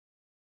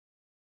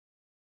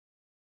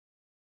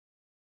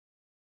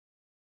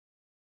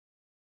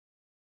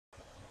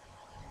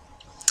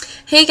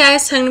Hey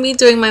guys, so I'm going to be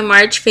doing my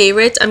March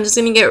favorites. I'm just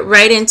going to get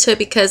right into it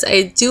because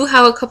I do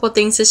have a couple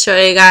things to show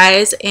you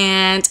guys,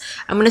 and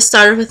I'm going to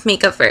start with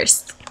makeup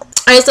first.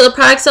 Alright, so the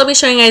products I'll be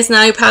showing you guys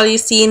now, you've probably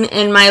seen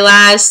in my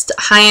last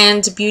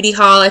high-end beauty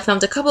haul I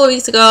filmed a couple of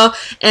weeks ago,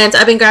 and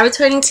I've been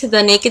gravitating to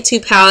the Naked 2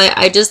 palette.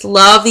 I just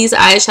love these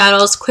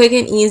eyeshadows, quick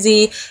and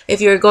easy.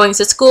 If you're going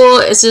to school,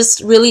 it's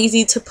just really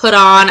easy to put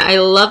on. I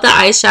love the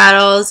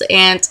eyeshadows,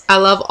 and I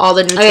love all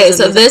the neutrals. Okay,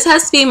 so this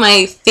has to be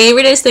my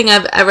favoriteest thing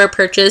I've ever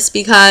purchased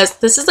because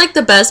this is like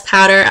the best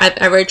powder I've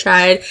ever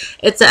tried.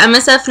 It's the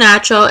MSF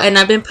Natural, and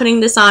I've been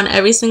putting this on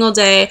every single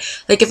day.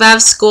 Like if I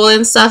have school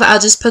and stuff, I'll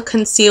just put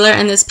concealer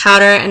in this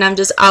powder and I'm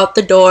just out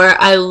the door.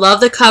 I love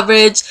the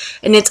coverage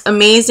and it's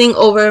amazing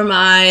over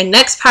my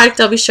next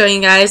product I'll be showing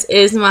you guys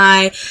is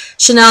my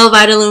Chanel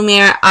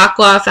Vitalumiere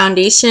Aqua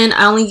foundation.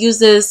 I only use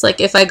this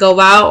like if I go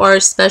out or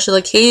special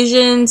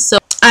occasions. So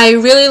I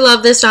really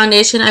love this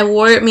foundation. I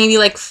wore it maybe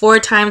like 4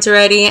 times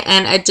already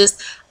and I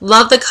just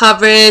love the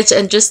coverage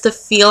and just the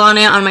feel on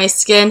it on my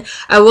skin.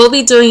 I will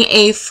be doing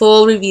a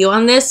full review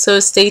on this, so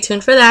stay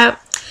tuned for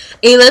that.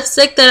 A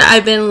lipstick that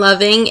I've been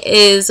loving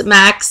is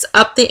MAC's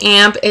Up the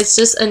Amp. It's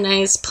just a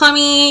nice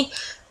plummy,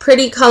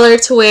 pretty color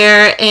to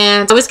wear,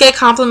 and I always get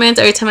compliments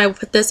every time I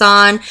put this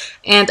on,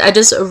 and I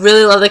just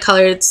really love the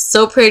color. It's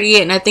so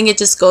pretty, and I think it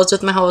just goes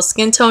with my whole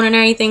skin tone and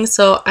everything,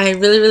 so I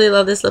really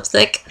love this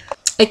lipstick.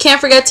 I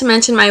can't forget to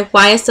mention my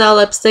YSL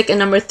lipstick in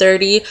number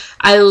 30.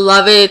 I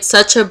love it. It's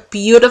such a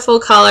beautiful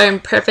color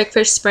and perfect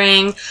for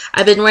spring.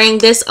 I've been wearing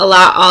this a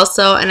lot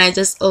also, and I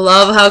just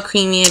love how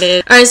creamy it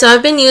is. Alright, so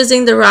I've been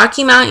using the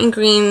Rocky Mountain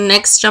Green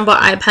NYX Jumbo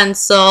Eye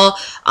Pencil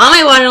on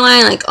my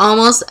waterline like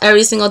almost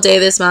every single day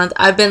this month.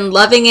 I've been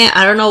loving it.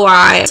 I don't know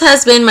why. This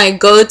has been my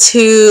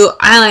go-to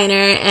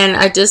eyeliner, and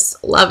I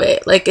just love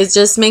it. Like, it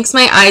just makes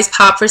my eyes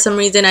pop for some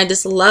reason. I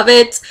just love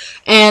it,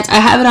 and I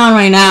have it on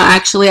right now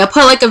actually. I'll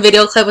put like a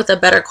video clip with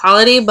a better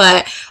quality,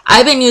 but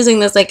I've been using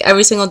this like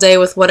every single day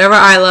with whatever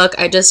eye look.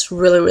 I just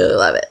really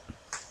love it.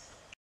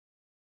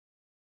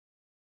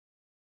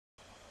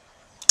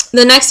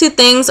 The next two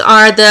things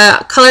are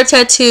the Color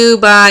Tattoo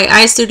by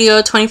Eye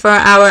Studio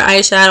 24-hour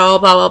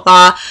eyeshadow, blah blah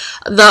blah.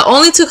 The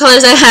only 2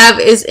 colors I have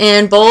is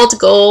in Bold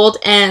Gold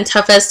and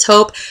Tough as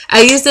Taupe.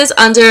 I use this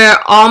under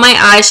all my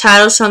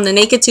eyeshadows from the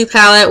Naked 2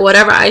 palette,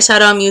 whatever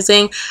eyeshadow I'm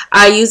using.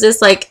 I use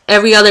this like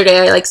every other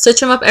day. I like switch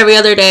them up every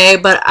other day,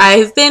 but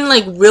I've been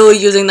like really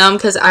using them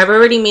because I've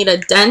already made a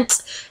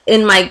dent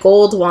in my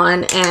gold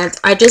one, and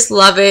I just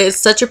love it. It's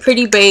such a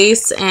pretty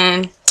base,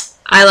 and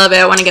I love it.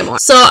 I want to get more.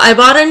 So I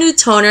bought a new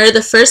toner.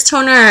 The first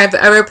toner I've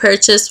ever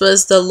purchased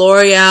was the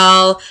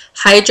L'Oreal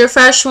Hydra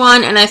Fresh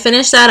one, and I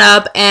finished that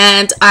up,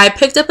 and I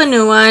picked up a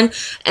new one,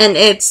 and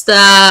it's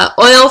the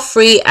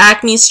oil-free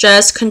acne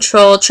stress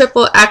control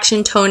triple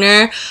action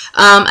toner.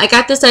 I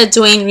got this at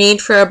Duane Reade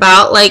for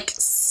about like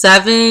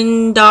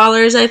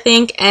 $7 I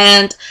think,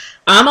 and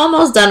I'm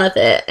almost done with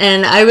it,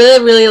 and I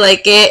really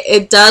like it.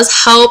 It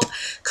does help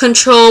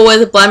control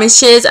with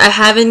blemishes. I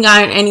haven't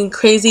gotten any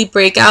crazy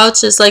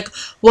breakouts, just like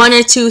 1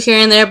 or 2 here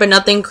and there, but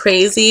nothing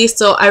crazy.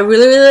 So I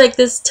really like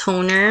this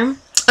toner.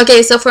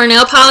 Okay, so for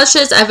nail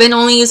polishes, I've been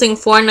only using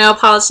 4 nail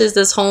polishes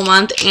this whole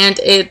month, and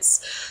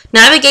it's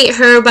Navigate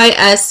Her by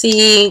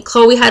Essie,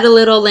 Khloe Had a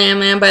Little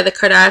Lemon by the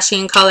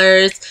Kardashian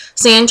Colors,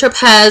 San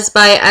Tropez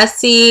by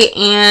Essie,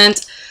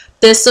 and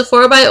this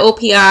Sephora by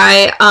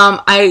OPI.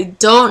 I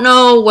don't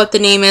know what the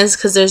name is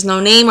because there's no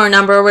name or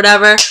number or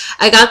whatever.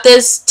 I got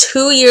this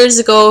 2 years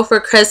ago for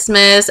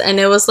Christmas, and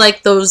it was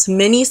like those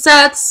mini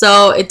sets,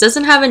 so it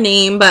doesn't have a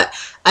name, but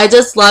I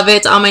just love it.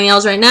 It's on my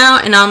nails right now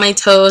and on my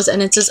toes,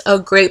 and it's just a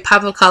great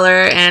pop of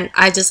color, and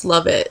I just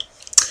love it.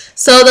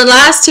 So the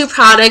last 2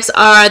 products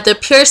are the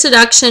Pure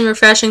Seduction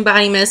Refreshing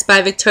Body Mist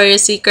by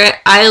Victoria's Secret.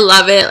 I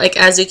love it. Like,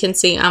 as you can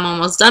see, I'm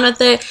almost done with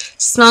it. It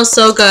smells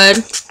so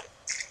good.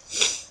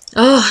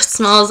 Oh, it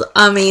smells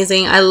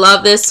amazing. I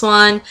love this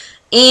one.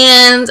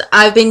 And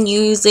I've been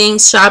using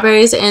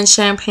Strawberries and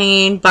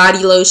Champagne body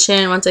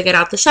lotion once I get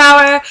out the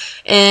shower.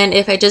 And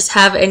if I just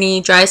have any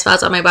dry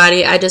spots on my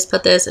body, I just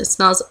put this. It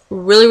smells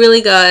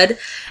really good.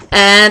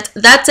 And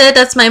that's it.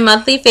 That's my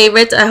monthly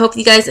favorites. I hope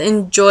you guys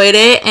enjoyed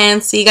it,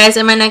 and see you guys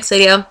in my next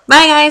video.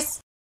 Bye guys!